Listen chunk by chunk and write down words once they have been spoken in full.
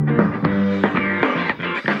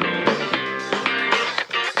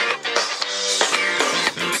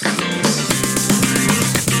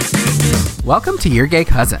Welcome to Your Gay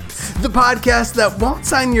Cousins. The podcast that won't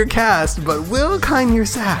sign your cast, but will kind your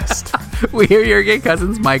sassed. We're Your Gay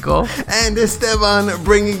Cousins, Michael. And Esteban,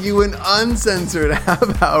 bringing you an uncensored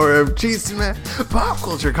half hour of chisme, pop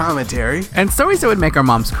culture commentary, and stories that would make our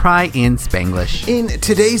moms cry in Spanglish. In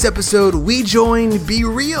today's episode, we join Be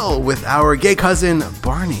Real with our gay cousin,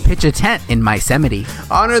 Barney. Pitch a tent in Mysemite.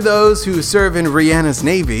 Honor those who serve in Rihanna's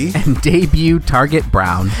Navy. And debut Target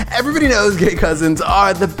Brown. Everybody knows gay cousins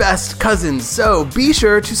are the best cousins, so be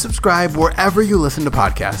sure to subscribe wherever you listen to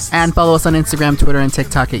podcasts. And follow us on Instagram, Twitter, and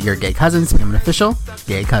TikTok at Your Gay Cousins. Become an official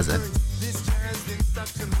gay cousin.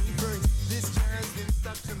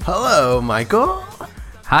 Hello, Michael.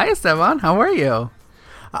 Hi, Esteban. How are you?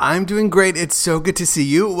 I'm doing great. It's so good to see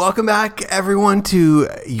you. Welcome back, everyone, to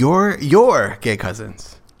your gay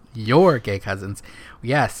cousins. Your gay cousins.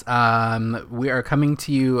 Yes. We are coming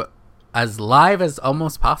to you as live as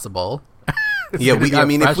almost possible. Truly,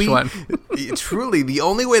 the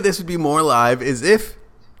only way this would be more live is if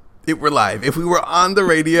it were live. If we were on the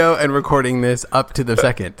radio and recording this up to the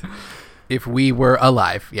second. If we were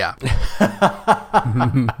alive, yeah.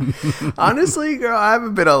 Honestly, girl, I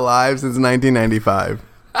haven't been alive since 1995.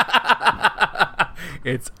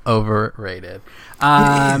 It's overrated.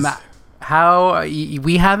 How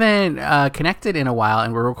we haven't connected in a while,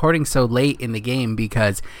 and we're recording so late in the game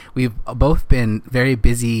because we've both been very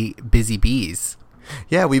busy bees.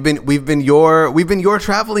 Yeah, we've been your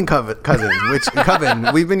traveling cousins,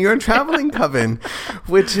 we've been your traveling coven,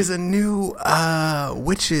 which is a new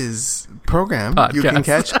witches program podcast you can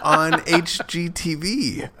catch on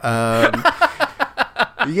HGTV.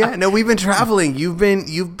 Yeah, no, we've been traveling. You've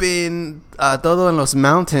been todo en los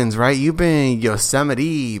mountains, right? You've been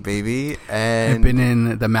Yosemite, baby, and I've been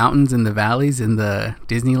in the mountains and the valleys and the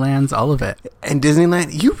Disneylands, all of it. And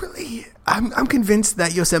Disneyland, I'm convinced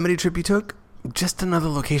that Yosemite trip you took. Just another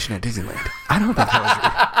location at Disneyland. I don't think that was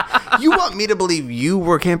real. You want me to believe you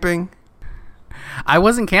were camping? I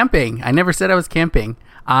wasn't camping. I never said I was camping.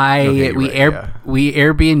 We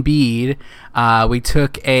Airbnb'd. We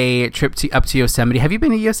took a trip up to Yosemite. Have you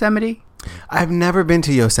been to Yosemite? I've never been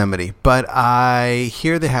to Yosemite, but I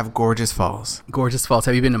hear they have gorgeous falls. Gorgeous falls.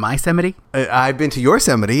 Have you been to Mysemite? I've been to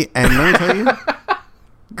Yosemite, and let me tell you.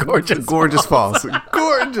 Gorgeous falls.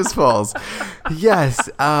 Gorgeous falls. Yes.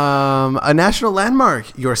 A national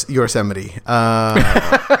landmark, Yosemite.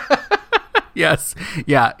 Yes.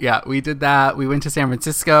 Yeah. We did that. We went to San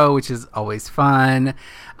Francisco, which is always fun.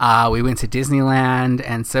 We went to Disneyland.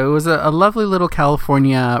 And so it was a lovely little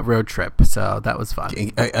California road trip. So that was fun.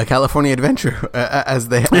 A California adventure, as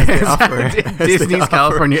they offer. Disney's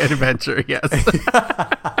California Adventure, yes.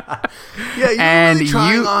 Yeah, you're really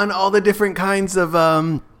trying on all the different kinds of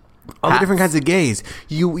the different kinds of gays.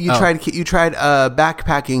 You tried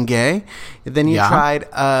backpacking gay, then you tried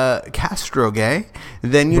Castro gay,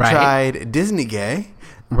 then you tried Disney gay.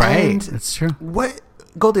 Right, that's true. What,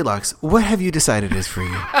 Goldilocks? What have you decided is for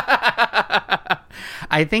you?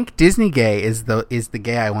 I think Disney gay is the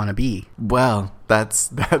gay I want to be. Well, that's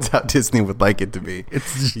how Disney would like it to be.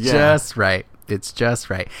 It's just right. It's just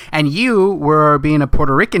right. And you were being a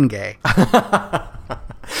Puerto Rican gay.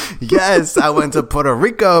 Yes, I went to Puerto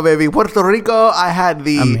Rico, baby. Puerto Rico, I had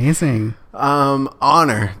the amazing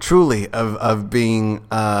honor, truly, of being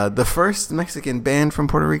the first Mexican band from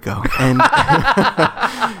Puerto Rico. And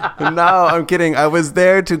no, I'm kidding. I was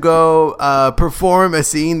there to go perform a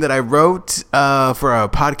scene that I wrote for a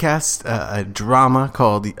podcast, a drama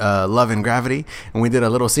called Love and Gravity, and we did a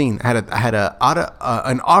little scene. I had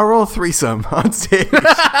an oral threesome on stage.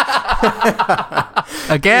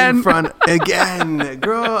 Again,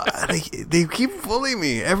 girl. They keep fooling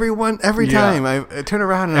me. Every time I turn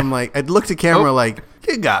around and I'm like, I'd look to camera like,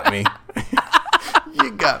 you got me.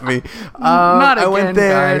 You got me. Not again, I went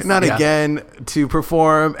there, guys. Again, to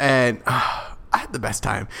perform, and I had the best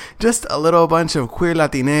time. Just a little bunch of queer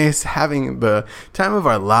Latines having the time of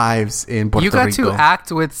our lives in Puerto Rico. You got to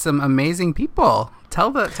act with some amazing people.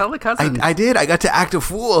 Tell the cousins. I did. I got to act a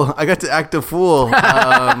fool.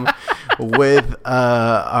 With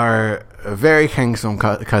our very handsome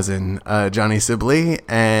cousin Johnny Sibley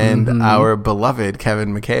and our beloved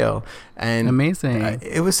Kevin McHale. And amazing.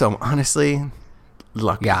 It was so honestly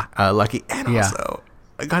lucky. Yeah. Lucky, and also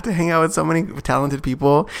I got to hang out with so many talented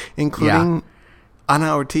people, including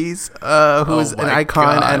Ana Ortiz, who is an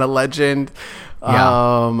icon and a legend.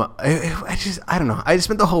 Yeah. I don't know. I just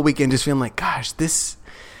spent the whole weekend just feeling like, gosh, this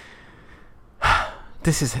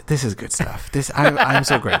This is good stuff. I'm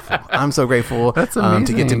so grateful. I'm so grateful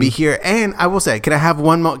to get to be here. And I will say, can I have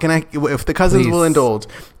one more? If the cousins will indulge,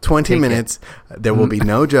 20 minutes. There will be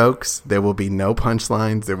no jokes. There will be no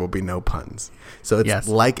punchlines. There will be no puns. So it's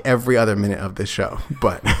like every other minute of this show.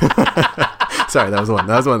 But sorry, that was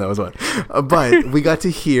one. But we got to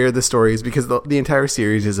hear the stories because the entire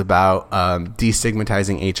series is about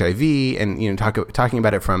destigmatizing HIV and talking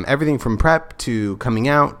about it from everything from PrEP to coming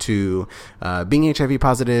out to being HIV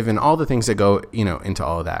positive and all the things that go into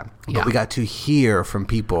all of that. But we got to hear from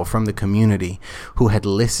people from the community who had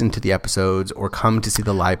listened to the episodes or come to see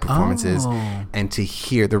the live performances and to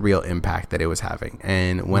hear the real impact that it was having.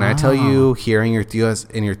 And when I tell you, hearing your tios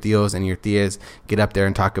and your tias get up there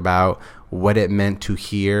and talk about what it meant to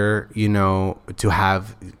hear, to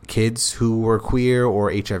have kids who were queer or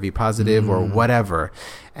HIV positive or whatever,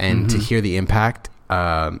 and to hear the impact,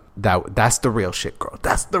 that's the real shit, girl.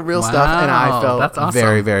 That's the real stuff. And I felt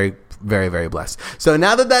very, very, very, very blessed. So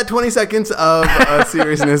now that 20 seconds of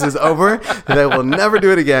seriousness is over, they will never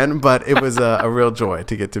do it again. But it was a real joy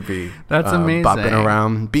to get to be amazing.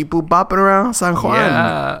 Bopping around San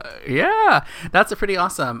Juan. Yeah, that's pretty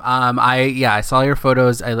awesome. I saw your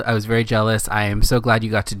photos. I was very jealous. I am so glad you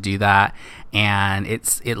got to do that. And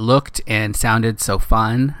it looked and sounded so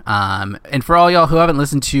fun. And for all y'all who haven't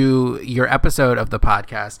listened to your episode of the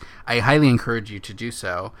podcast, I highly encourage you to do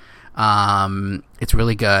so. It's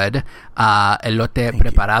really good. Elote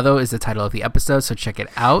Preparado is the title of the episode, so check it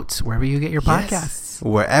out wherever you get your podcasts.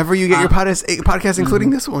 Wherever you get your podcasts, including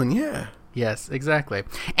this one. Yeah. Yes, exactly.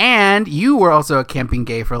 And you were also a camping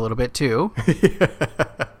gay for a little bit too.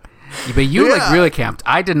 But you really camped.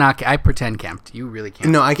 I did not. I pretend camped. You really camped.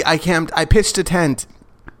 No, I camped. I pitched a tent.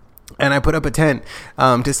 And I put up a tent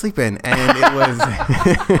to sleep in, and it was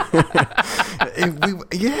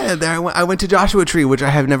I went to Joshua Tree, which I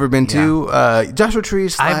have never been to. Joshua Tree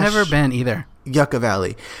 / I've never been either. Yucca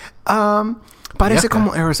Valley. Parece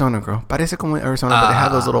como Arizona, girl. Parece como Arizona, but they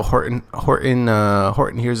have those little Horton.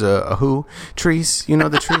 Here's a who trees. You know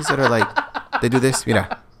the trees that are like they do this.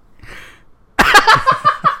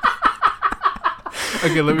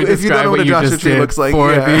 Okay, let me describe what you just did looks like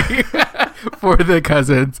for the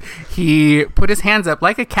cousins. He put his hands up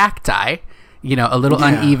like a cacti, a little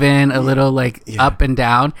uneven, a little up and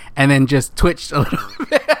down, and then just twitched a little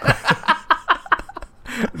bit.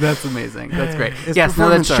 That's amazing. That's great. Yes, no,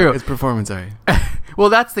 that's true. It's performance art. Well,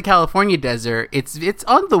 that's the California desert. It's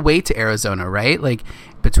on the way to Arizona, right? Like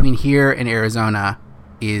between here and Arizona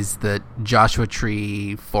is the Joshua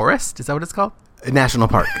Tree Forest. Is that what it's called? National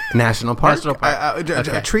Park.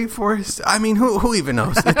 Okay. A tree forest. I mean, who even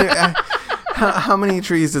knows? How many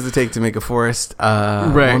trees does it take to make a forest?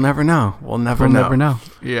 Right. We'll never know. We'll never know.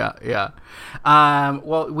 Yeah.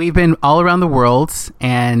 Well, we've been all around the world,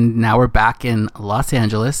 and now we're back in Los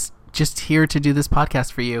Angeles, just here to do this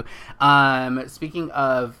podcast for you. Speaking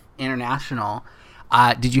of international,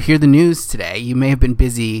 did you hear the news today? You may have been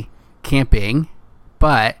busy camping,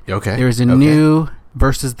 but there's a new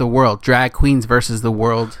versus the world, Drag Queens versus the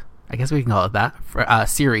World, I guess we can call it that,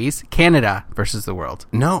 series, Canada versus the World.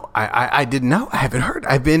 No, I didn't know. I haven't heard.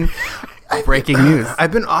 Breaking news.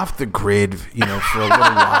 I've been off the grid, for a little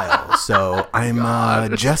while, so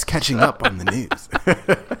I'm just catching up on the news.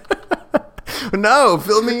 No,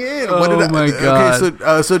 fill me in. My God.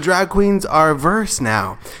 Okay, so Drag Queens are verse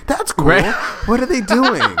now. That's cool. Right? What are they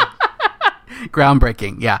doing?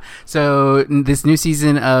 Groundbreaking, yeah. So this new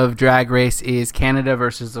season of Drag Race is Canada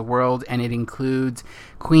versus the World, and it includes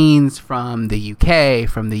queens from the UK,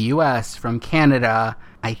 from the US, from Canada.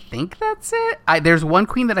 I think that's it. There's one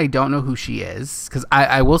queen that I don't know who she is, because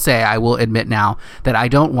I will admit now that I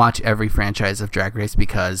don't watch every franchise of Drag Race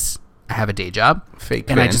because I have a day job.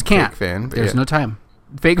 I just can't. There's no time.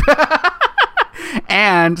 Fake.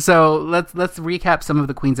 And so let's recap some of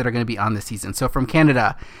the queens that are going to be on this season. So from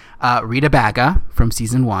Canada, Rita Baga from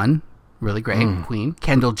season 1, really great queen.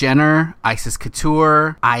 Kendall Jenner, Isis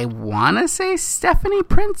Couture. I want to say Stephanie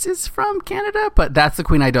Prince is from Canada, but that's the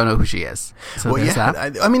queen I don't know who she is. So well, yeah,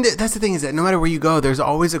 that. I mean, that's the thing is that no matter where you go, there's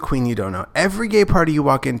always a queen you don't know. Every gay party you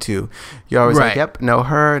walk into, you're always like, yep, know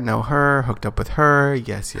her, hooked up with her.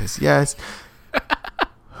 Yes. Who's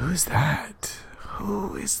that?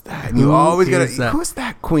 Who is that? And you always gotta. Who's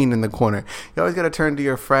that queen in the corner? You always gotta turn to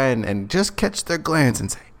your friend and just catch their glance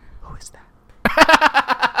and say, "Who is that?"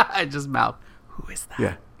 I just mouth. Who is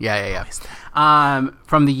that? Yeah. Who is that?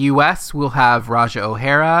 From the U.S., we'll have Raja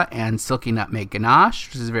O'Hara and Silky Nutmeg Ganache,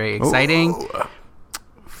 which is very exciting. Oh.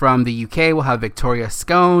 From the UK, we'll have Victoria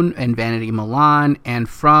Scone and Vanity Milan, and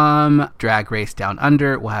from Drag Race Down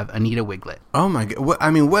Under, we'll have Anita Wiglet. Oh my God! What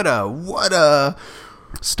a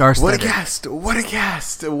Star-studded. What a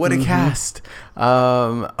cast.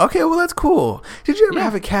 Okay, well, that's cool. Did you ever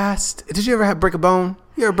have a cast? Did you ever break a bone?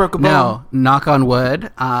 You ever broke a bone? No. Knock on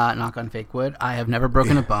wood. Knock on fake wood. I have never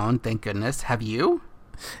broken a bone, thank goodness. Have you?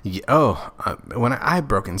 Yeah, when I've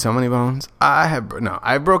broken so many bones,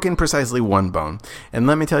 I've broken precisely one bone, and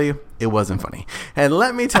let me tell you, it wasn't funny. And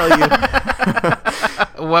let me tell you,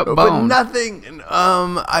 what bone? But nothing.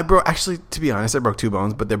 I broke. Actually, to be honest, I broke two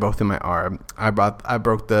bones, but they're both in my arm. I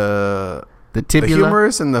broke the tibula? The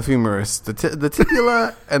humerus and the femoris, the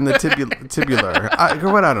tibula and the tibular. I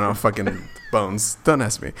don't know, fucking bones. Don't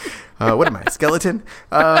ask me. What am I, skeleton?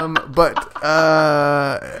 But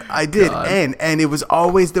I did, God. and it was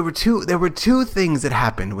always there were two things that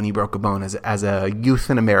happened when you broke a bone as a youth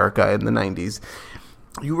in America in the 90s.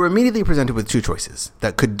 You were immediately presented with two choices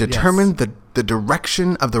that could determine the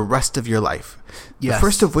direction of the rest of your life. Yes. The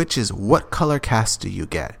first of which is, what color cast do you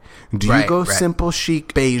get? Do you go simple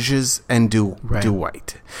chic beiges and do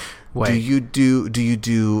white? Do you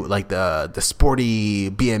do like the sporty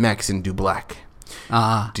BMX and do black?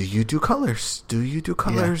 Do you do colors? Yeah.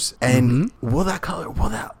 And will that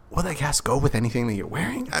cast go with anything that you're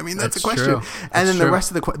wearing? I mean, that's a question. True. And then the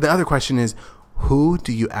rest of the other question is, who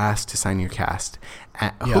do you ask to sign your cast?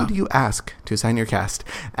 Who do you ask to sign your cast?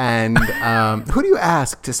 And who do you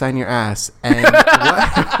ask to sign your ass? And what?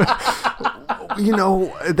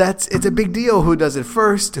 It's a big deal. Who does it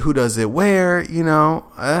first? Who does it where?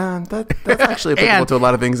 That's actually applicable to a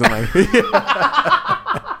lot of things in life.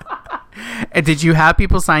 And did you have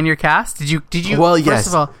people sign your cast? Did you? Well, yes. First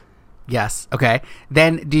of all, yes. Okay.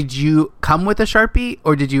 Then, did you come with a Sharpie,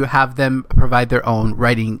 or did you have them provide their own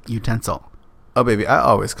writing utensil? Oh, baby, I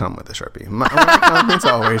always come with a Sharpie. It's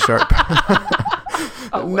always sharp.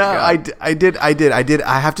 I did.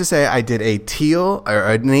 I have to say, I did a teal or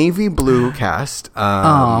a navy blue cast.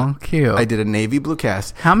 Cute. I did a navy blue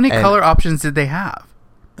cast. How many color options did they have?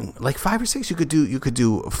 Like 5 or 6. You could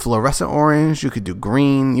do fluorescent orange. You could do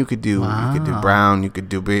green. You could do brown. You could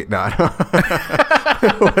do whatever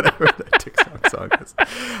that TikTok song is. And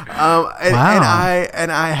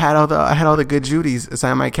I had all the good Judies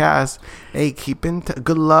sign my cast. Hey,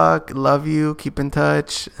 good luck, love you, keep in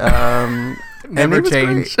touch. Never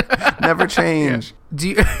change. Never change.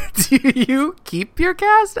 Yeah. Do you keep your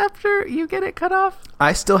cast after you get it cut off?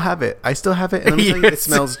 I still have it. And let me tell you, it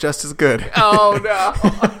smells just as good. Oh no.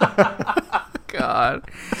 God.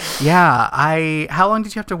 Yeah. How long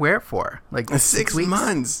did you have to wear it for? Like 6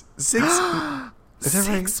 months. 6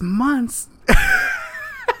 6 months.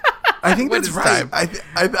 I think that's right. I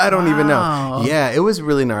don't even know. Yeah, it was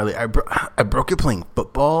really gnarly. I broke it playing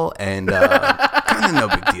football, and kind of no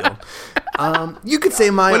big deal. You could say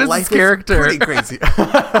my life is pretty crazy.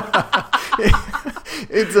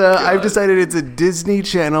 It's I've decided it's a Disney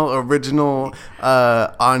Channel original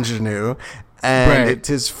ingenue. And it's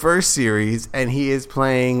his first series, and he is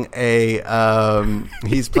playing a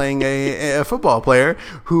football player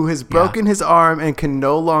who has broken his arm and can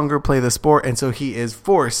no longer play the sport, and so he is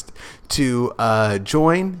forced to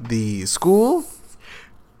join the school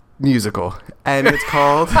musical, and it's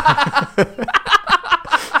called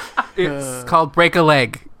it's called Break a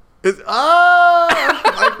Leg.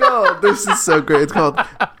 I know, this is so great. It's called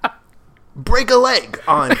Break a Leg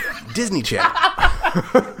on Disney Channel.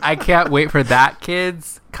 I can't wait for that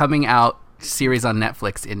kid's coming out series on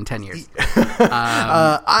Netflix in 10 years.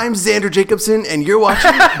 I'm Xander Jacobson, and you're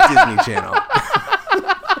watching Disney Channel.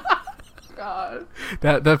 God.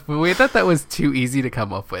 The way that was too easy to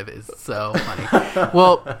come up with is so funny.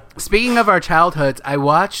 Well, speaking of our childhoods, I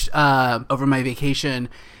watched over my vacation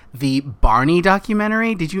the Barney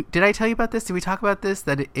documentary. Did I tell you about this? Did we talk about this?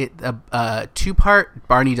 That a 2-part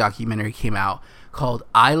Barney documentary came out called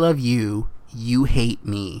I Love You, You Hate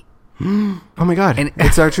Me. Oh my God. And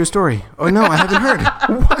it's our true story. Oh no, I haven't heard.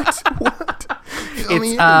 What?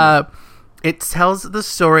 It tells the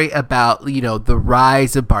story about, the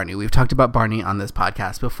rise of Barney. We've talked about Barney on this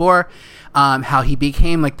podcast before, how he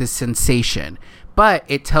became like this sensation. But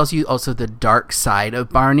it tells you also the dark side of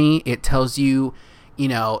Barney. It tells you,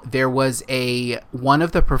 there was one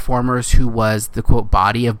of the performers who was the quote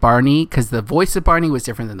body of Barney, because the voice of Barney was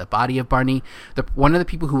different than the body of Barney. One of the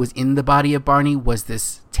people who was in the body of Barney was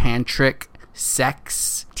this tantric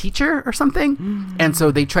sex teacher or something. Mm-hmm. And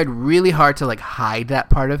so they tried really hard to hide that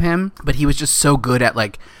part of him, but he was just so good at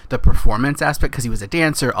the performance aspect because he was a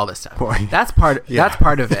dancer, all this stuff. Boy. That's part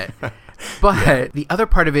of it. But the other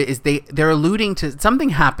part of it is they're alluding to something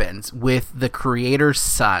happens with the creator's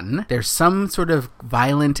son. There's some sort of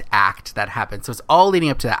violent act that happens. So it's all leading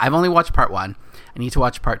up to that. I've only watched part 1. I need to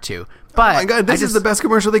watch part 2. But oh my God, this is the best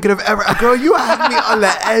commercial they could have ever. Girl, you have me on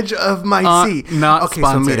the edge of my seat. Not okay,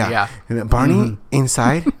 sponsored, so mira, Barney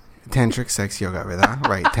inside tantric sex yoga, ¿verdad?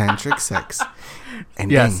 Right, tantric sex.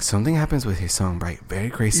 And dang, something happens with his song, right? Very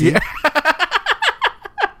crazy. Yeah.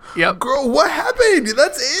 Yep. Girl, what happened?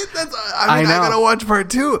 That's it. I gotta watch part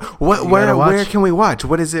 2. Where can we watch?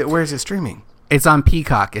 What is it? Where is it streaming? It's on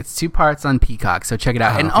Peacock. It's 2 parts on Peacock, so check it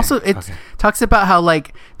out. Also, it talks about how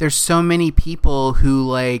like there's so many people who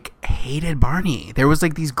like hated Barney. There was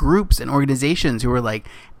like these groups and organizations who were like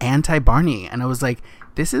anti-Barney, and I was like,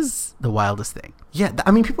 this is the wildest thing. Yeah,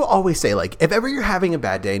 I mean, people always say like, if ever you're having a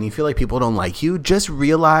bad day and you feel like people don't like you, just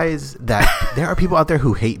realize that there are people out there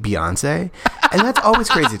who hate Beyonce, and that's always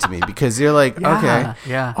crazy to me because you're like, okay,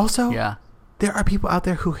 yeah. Also, there are people out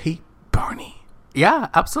there who hate Barney. Yeah,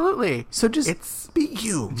 absolutely. So just be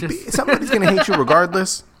you. Somebody's going to hate you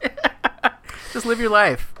regardless. Just live your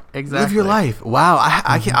life. Exactly. Live your life. Wow.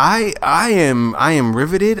 I am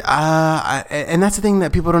riveted. And that's the thing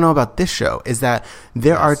that people don't know about this show is that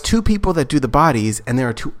there are 2 people that do the bodies and there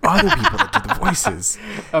are 2 other people that do the voices.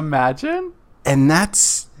 Imagine. And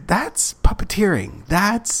that's puppeteering.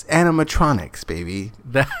 That's animatronics, baby.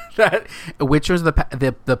 Which was the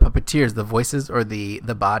puppeteers, the voices or the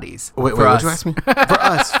bodies? Wait, what did you ask me?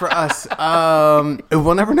 For us.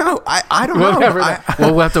 We'll never know. I don't know.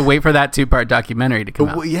 We'll have to wait for that 2-part documentary to come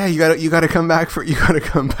out. Yeah, you got to come back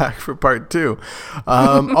for part 2.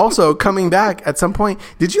 Also coming back at some point.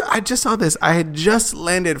 I just saw this. I had just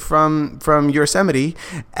landed from Yosemite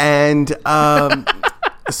and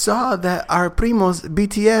saw that our primos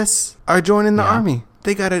BTS are joining the army.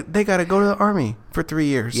 They gotta go to the army for 3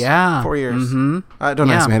 years. 4 years. Mm-hmm. Don't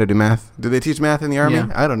ask me how to do math. Do they teach math in the army?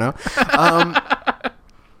 I don't know.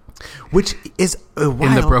 Which is wild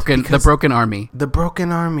in the broken army. The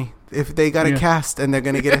broken army. If they got a cast and they're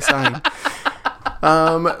gonna get assigned.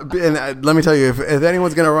 And let me tell you, if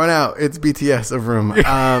anyone's gonna run out, it's BTS of room.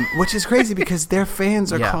 Which is crazy because their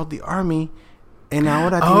fans are called the army. And now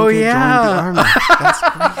what I think joined the army. That's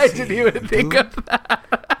crazy. I didn't even think of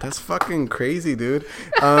that. That's fucking crazy, dude.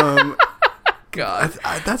 God,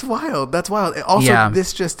 that's wild. That's wild. Also,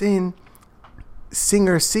 this just in,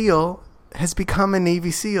 Singer Seal has become a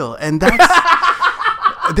Navy SEAL, and that's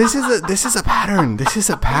this is a pattern. This is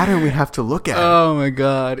a pattern we have to look at. Oh my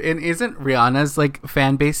God! And isn't Rihanna's like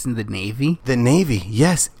fan base in the Navy? The Navy,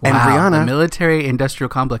 yes. Wow, and Rihanna, the military industrial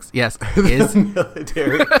complex, yes, is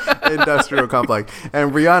military industrial complex.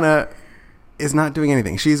 And Rihanna is not doing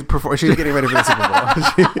anything. She's getting ready for the Super Bowl.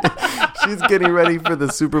 She's getting ready for the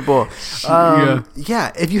Super Bowl.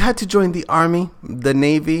 Yeah. If you had to join the Army, the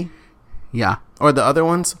Navy, or the other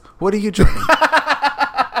ones, what are you joining?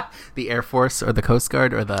 The Air Force or the Coast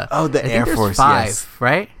Guard or the Air Force, 5, yes.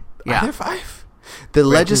 Right? Yeah. Are there 5? The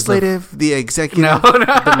legislative, the executive,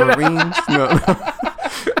 the Marines. No.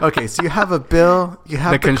 Okay, so you have a bill, you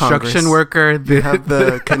have the construction Congress, worker, you have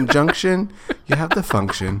the conjunction, you have the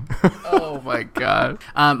function. Oh my God.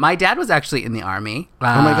 My dad was actually in the Army.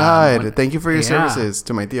 Oh my God. Thank you for your services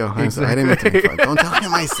to my tío. Exactly. I didn't mean to make fun. Don't tell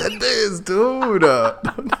him I said this, dude. Don't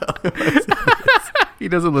tell him I said this. He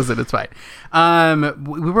doesn't listen. It's fine.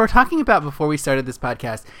 We were talking about before we started this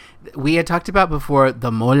podcast. We had talked about before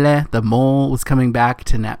the mole was coming back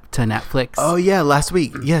to Netflix. Oh yeah, last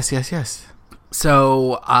week. Yes.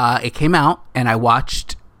 So it came out, and I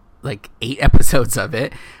watched like 8 episodes of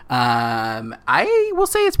it. I will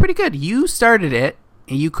say it's pretty good. You started it,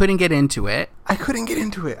 and you couldn't get into it. I couldn't get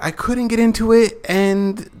into it,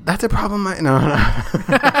 and that's a problem.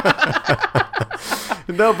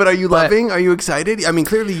 No, but are you loving? Are you excited? I mean,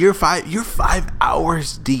 clearly you're 5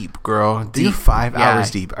 hours deep, girl. You're 5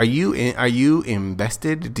 hours deep. Are you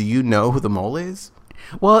invested? Do you know who the mole is?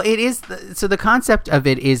 Well, it is. So the concept of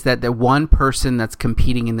it is that the one person that's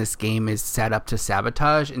competing in this game is set up to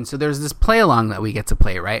sabotage. And so there's this play along that we get to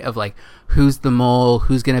play, right? Of like, who's the mole,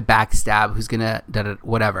 who's going to backstab, who's going to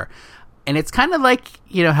whatever. And it's kind of like,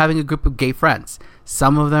 having a group of gay friends.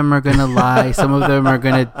 Some of them are going to lie. Some of them are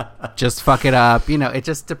going to just fuck it up. It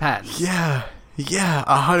just depends. Yeah.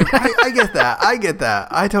 100. I get that.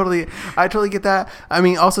 I totally get that. I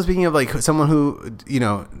mean, also speaking of like someone who,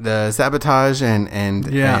 the sabotage and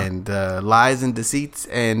lies and deceits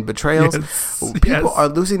and betrayals, people are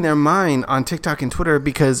losing their mind on TikTok and Twitter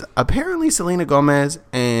because apparently Selena Gomez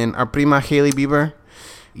and our prima Hailey Bieber,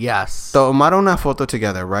 tomaron una foto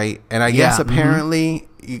together, right? And I guess apparently,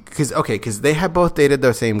 because they had both dated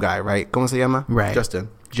the same guy, right? ¿Cómo se llama? Right.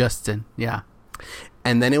 Justin, yeah.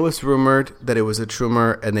 And then it was rumored that it was a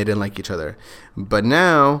tumor and they didn't like each other. But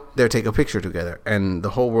now they're taking a picture together and the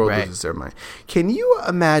whole world loses their mind. Can you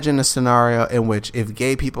imagine a scenario in which if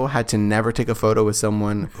gay people had to never take a photo with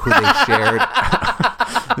someone who they shared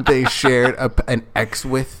they shared an ex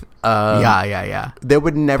with? There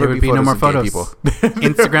would never be no more photos. People.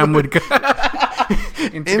 Instagram would go.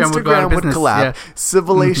 Instagram would collapse. Yeah.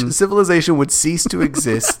 Civilization would cease to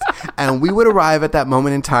exist, and we would arrive at that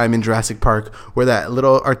moment in time in Jurassic Park where that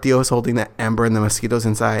little Artio is holding that amber and the mosquitoes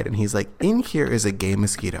inside, and he's like, "In here is a gay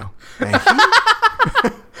mosquito." And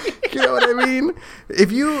you know what I mean?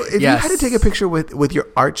 If you had to take a picture with your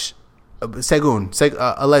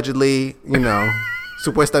allegedly,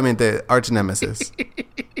 supuestamente arch nemesis,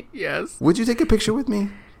 yes, would you take a picture with me?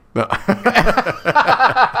 No.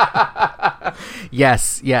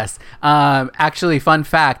 Yes. Actually, fun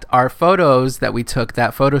fact: our photos that we took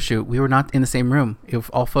that photo shoot, we were not in the same room. It was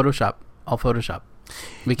all Photoshop.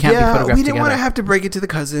 We can't be photographed we didn't want to have to break it to the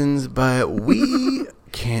cousins, but we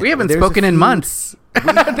can't. We haven't spoken in months.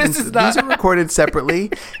 These are recorded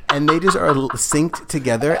separately, and they just are synced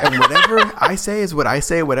together. And whatever I say is what I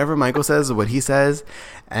say. Whatever Michael says is what he says.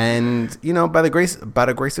 And by the grace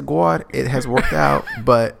of God, it has worked out.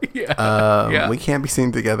 But we can't be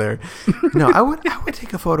seen together. No, I would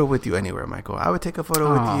take a photo with you anywhere, Michael. I would take a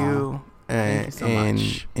photo with you,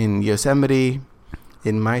 in Yosemite,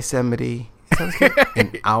 in my Yosemite,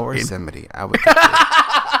 in our Yosemite. I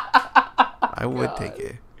would take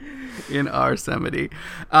it. In our Yosemite.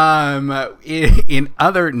 In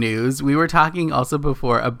other news, we were talking also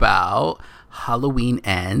before about Halloween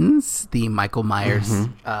Ends, the Michael Myers,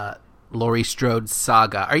 Laurie Strode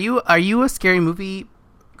saga. Are you a scary movie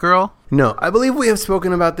girl? No, I believe we have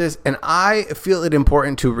spoken about this, and I feel it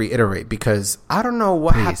important to reiterate because I don't know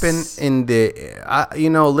what happened in the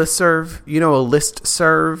listserv. A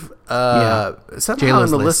listserv. Somehow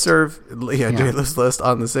in the listserv, J-List list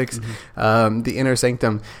on the 6th, the Inner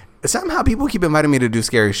Sanctum. Somehow people keep inviting me to do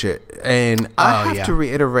scary shit, and I have to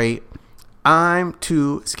reiterate, I'm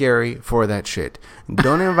too scary for that shit.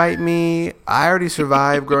 Don't invite me. I already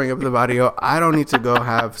survived growing up in the barrio. I don't need to go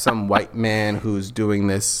have some white man who's doing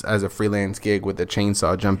this as a freelance gig with a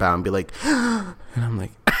chainsaw jump out and be like, and I'm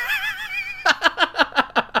like,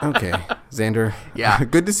 okay, Xander. Yeah.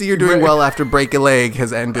 Good to see you're doing well after Break a Leg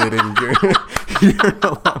has ended and you're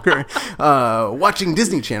no longer watching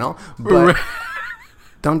Disney Channel, but...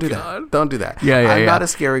 Don't do that. Don't do that. I'm not a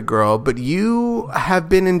scary girl, but you have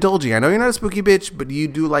been indulging. I know you're not a spooky bitch, but you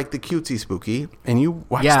do like the cutesy spooky, and you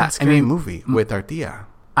watched that scary movie with Artia.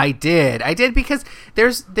 I did because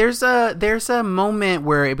there's a moment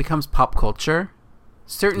where it becomes pop culture.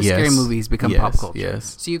 Certain scary movies become pop culture.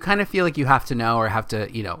 Yes. So you kind of feel like you have to know or have to,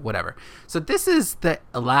 whatever. So this is the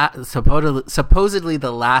supposedly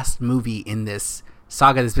the last movie in this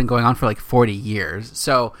saga that's been going on for like 40 years.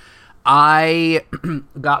 So I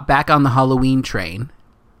got back on the Halloween train.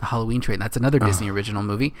 The Halloween Train. That's another Disney original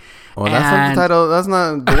movie. Well, that's not the title. That's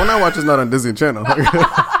not the one I watch. Is not on Disney Channel.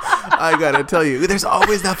 I gotta tell you, there's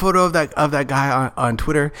always that photo of that guy on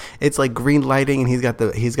Twitter. It's like green lighting, and he's got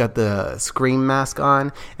the Scream mask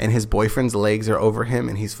on, and his boyfriend's legs are over him,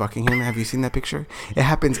 and he's fucking him. Have you seen that picture? It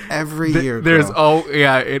happens every year.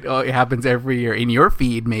 It happens every year in your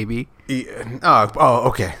feed, maybe.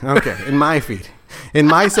 Okay. In my feed. In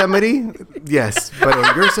my Yosemite, yes. But in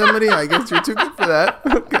your Yosemite, I guess you're too good for that.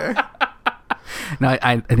 Okay. No,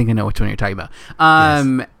 I think I know which one you're talking about.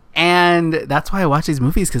 Yes. And that's why I watch these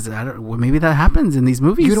movies, because maybe that happens in these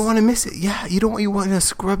movies. You don't want to miss it. Yeah, you want to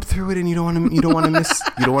scrub through it, and you don't want to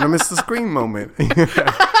miss the Scream moment.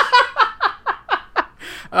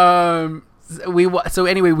 We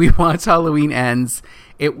watched Halloween Ends.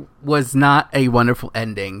 It was not a wonderful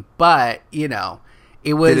ending, but it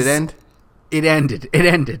was. Did it end? It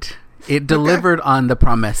ended. It delivered on the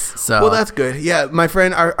promise. So well, that's good. Yeah, my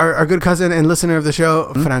friend, our good cousin and listener of the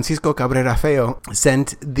show, Francisco Cabrera Feo,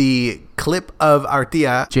 sent the clip of our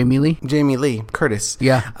tia Jamie Lee Curtis.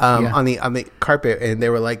 On the carpet, and they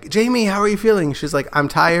were like, "Jamie, how are you feeling?" She's like, "I'm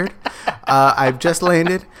tired. I've just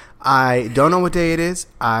landed. I don't know what day it is.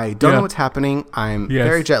 I don't know what's happening. I'm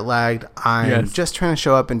very jet lagged. I'm just trying to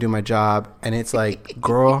show up and do my job." And it's like,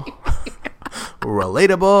 girl.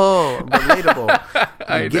 Relatable.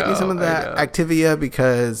 Get me some of that Activia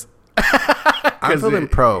because I'm feeling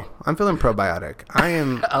probiotic. I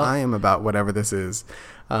am about whatever this is.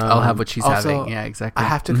 I'll have what she's also, having. Yeah, exactly. I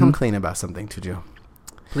have to come clean about something to do.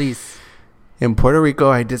 Please. In Puerto Rico,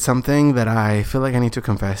 I did something that I feel like I need to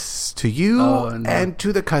confess to you and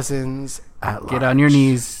to the cousins at large. Get on your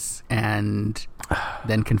knees and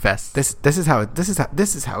then confess. This is how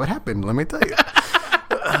it happened. Let me tell you.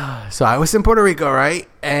 So I was in Puerto Rico, right?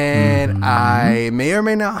 And I may or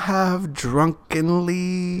may not have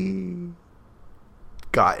drunkenly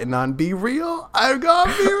gotten on Be Real. I've got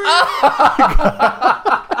Be Real.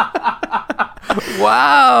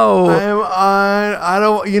 Wow. I'm on, I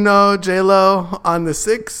don't, J-Lo on the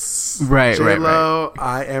 6. Right, J-Lo,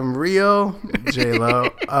 I am real. J-Lo.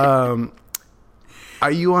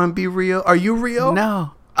 Are you on Be Real? Are you real?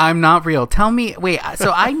 No. I'm not real. Tell me. Wait.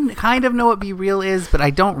 So I kind of know what Be Real is, but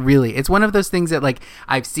I don't really. It's one of those things that like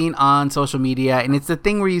I've seen on social media, and it's the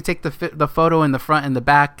thing where you take the photo in the front and the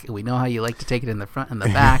back. We know how you like to take it in the front and the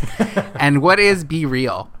back. And what is Be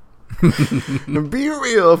Real? Be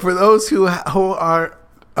Real for those who are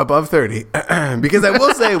above 30, because I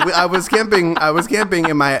will say I was camping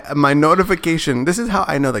and my notification, this is how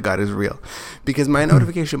I know that God is real, because my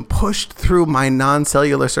notification pushed through my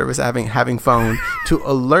non-cellular service having phone to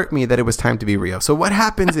alert me that it was time to be real. So what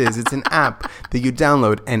happens is it's an app that you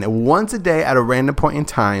download, and once a day at a random point in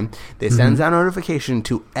time, they sends out notification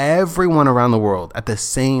to everyone around the world at the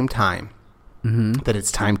same time that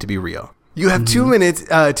it's time to be real. You have 2 minutes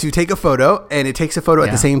to take a photo, and it takes a photo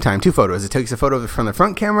at the same time. 2 photos. It takes a photo from the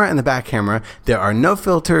front camera and the back camera. There are no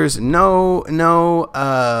filters, no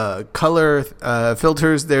color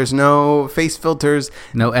filters. There's no face filters.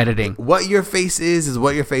 No editing. What your face is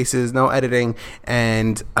what your face is. No editing,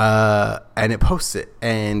 and it posts it.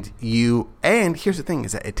 And here's the thing: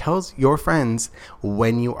 is that it tells your friends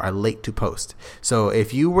when you are late to post. So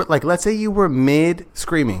if you were let's say you were mid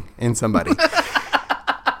screaming in somebody.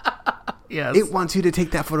 Yes. It wants you to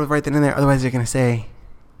take that photo right then and there. Otherwise, they're going to say,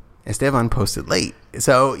 Esteban posted late.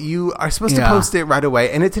 So you are supposed to post it right away.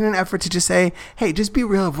 And it's in an effort to just say, hey, just be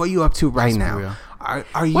real of what you're up to right now. Are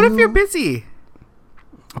you? What if you're busy?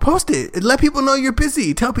 Post it. Let people know you're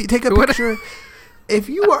busy. Take a picture. If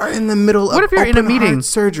you are in the middle of if you're in a meeting?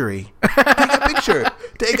 Surgery, take a picture.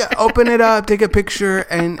 Open it up. Take a picture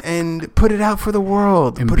and put it out for the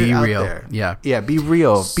world. And put be it out real. there. Yeah. Be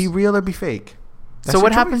real. Be real or be fake. That's so what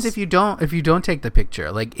choice. happens if you don't take the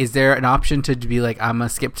picture? Like, is there an option to be like, I'm gonna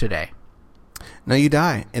skip today? No, you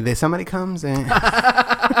die, and then somebody comes and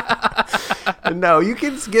no, you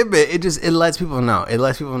can skip it. It lets people know. It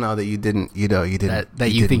lets people know that you didn't.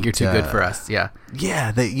 That you think you're too good for us. Yeah.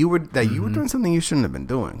 Yeah, that you were doing something you shouldn't have been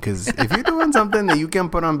doing. Because if you're doing something that you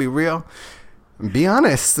can put on Be Real. Be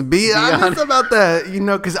honest. Be honest about that.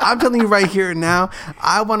 Because I'm telling you right here and now,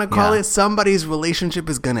 I want to call it somebody's relationship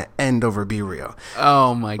is going to end over Be Real.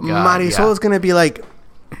 Oh, my God. Marisol is going to be like,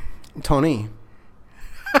 Tony,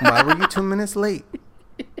 why were you 2 minutes late?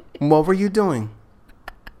 What were you doing?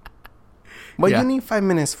 What you need 5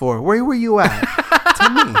 minutes for? Where were you at?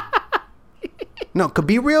 Tell me. No,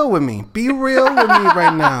 be real with me. Be real with me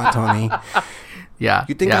right now, Tony. Yeah.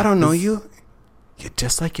 You think I don't know you? You're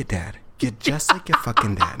just like your dad. You're just like your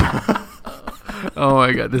fucking dad. Oh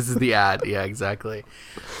my God, this is the ad. Yeah, exactly.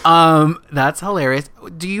 That's hilarious.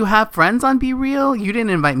 Do you have friends on Be Real? You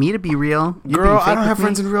didn't invite me to Be Real. Girl, I don't have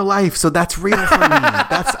friends in real life, so that's real for me.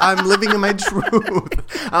 I'm living in my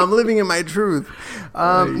truth. I'm living in my truth.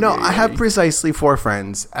 No, I have precisely 4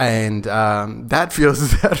 friends, and that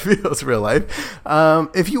feels real life.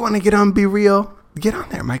 If you want to get on Be Real, get on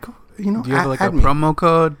there, Michael. Do you have like a promo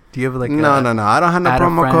code? Do you have like no? I don't have no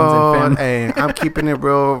promo code. Hey, I'm keeping it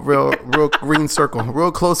real green circle,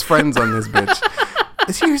 real close friends on this bitch.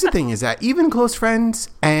 Here's the thing: is that even close friends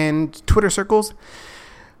and Twitter circles,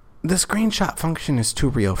 the screenshot function is too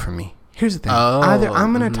real for me. Here's the thing: either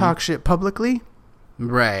I'm gonna talk shit publicly,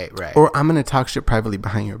 right, or I'm gonna talk shit privately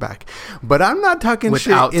behind your back. But I'm not talking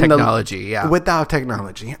without shit technology. Without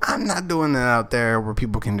technology, I'm not doing that out there where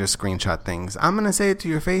people can just screenshot things. I'm gonna say it to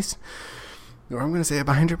your face, or I'm gonna say it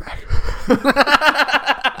behind your back.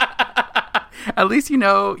 At least you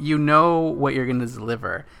know what you're gonna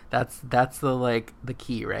deliver. That's the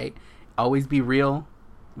key, right? Always be real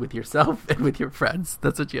with yourself and with your friends.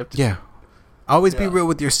 That's what you have to do. Always be real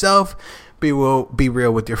with yourself. Be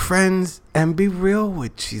real with your friends, and be real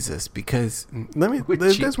with Jesus. Because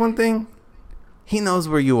there's one thing: He knows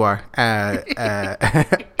where you are at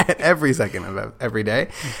every second of every day,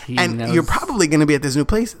 you're probably going to be at this new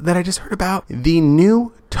place that I just heard about, the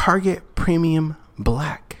new Target Premium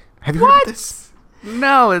Black. Have you heard of this?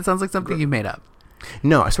 No, it sounds like something you made up.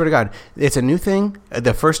 No, I swear to God, it's a new thing.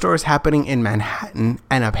 The first store is happening in Manhattan,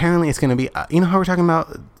 and apparently it's going to be, you know how we're talking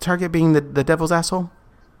about Target being the devil's asshole?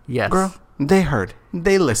 Yes. Girl, they heard.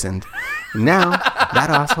 They listened. Now, that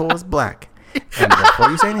asshole is black. And before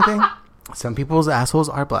you say anything, some people's assholes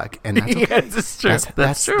are black, and that's okay. Yes, it's true.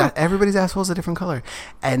 That's true. Everybody's asshole is a different color,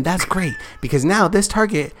 and that's great, because now this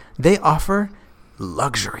Target, they offer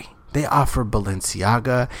luxury. They offer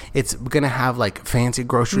Balenciaga. It's going to have like fancy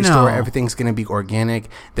grocery store. Everything's going to be organic.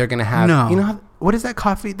 They're going to have, you know, what is that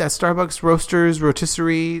coffee? That Starbucks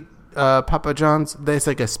rotisserie, Papa John's? There's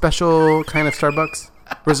like a special kind of Starbucks.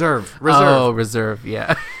 Reserve. Oh, Reserve.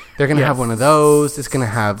 Yeah. They're going to have one of those. It's going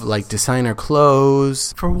to have like designer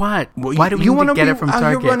clothes. For what? Why do we need to get it from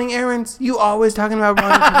Target? You're running errands. You always talking about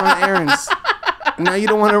run errands. Now you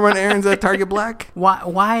don't want to run errands at Target Black?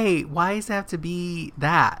 Why does it have to be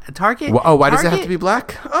that? Target? Why does it have to be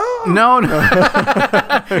black? Oh. No.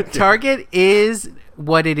 Target is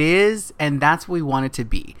what it is, and that's what we want it to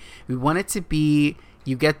be. We want it to be,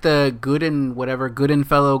 you get the good and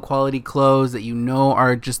fellow quality clothes that you know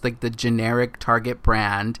are just like the generic Target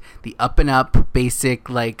brand, the up and up basic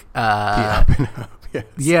like the up and up. Yes.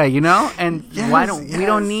 Yeah, you know? And we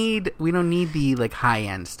don't need the like high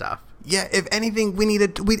end stuff. Yeah, if anything,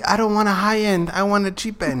 I don't want a high end. I want a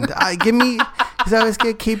cheap end. Give me, because I always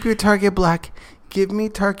get, keep your Target Black. Give me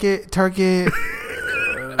Target. Give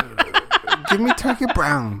me Target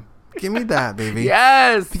Brown. Give me that, baby.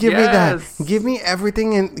 Yes. Give me that. Give me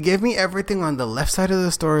everything, and give me everything on the left side of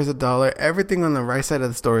the store is $1. Everything on the right side of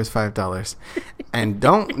the store is $5. And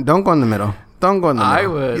don't go in the middle. Don't go in the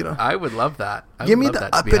middle. I would love that. Give me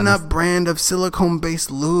the Up and Up brand of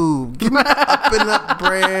silicone-based lube. Give me the Up and Up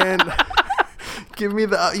brand. Give me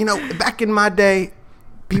the, back in my day,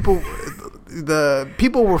 people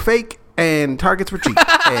were fake and Targets were cheap.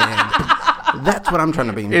 And that's what I'm trying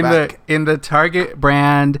to bring back. In the Target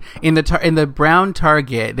brand, in the brown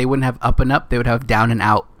Target, they wouldn't have Up and Up. They would have Down and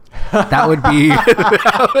Out. That would be.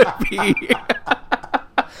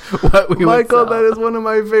 Michael, that is one of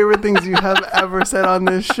my favorite things you have ever said on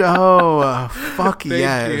this show. Fuck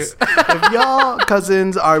yes. If y'all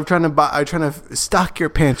cousins are trying to stock your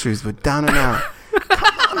pantries with Down and Out,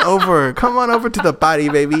 come on over to the body,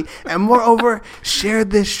 baby. And moreover, share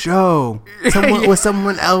this show with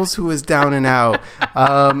someone else who is down and out.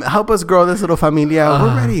 Help us grow this little familia.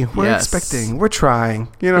 We're ready. We're expecting. We're trying.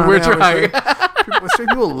 You know, we're trying.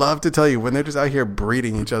 People love to tell you when they're just out here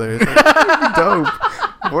breeding each other. It's like, dope.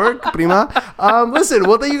 Work, prima. Listen,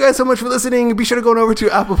 well, thank you guys so much for listening. Be sure to go over to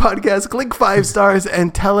Apple Podcasts, click 5 stars,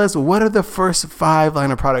 and tell us what are the first 5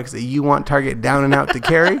 line of products that you want Target Down and Out to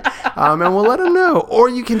carry. And we'll let them know. Or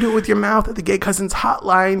you can do it with your mouth at the Gay Cousins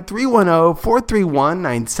hotline,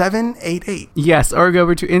 310-431-9788. Yes, or go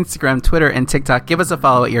over to Instagram, Twitter, and TikTok. Give us a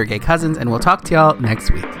follow at Your Gay Cousins, and we'll talk to y'all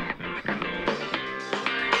next week.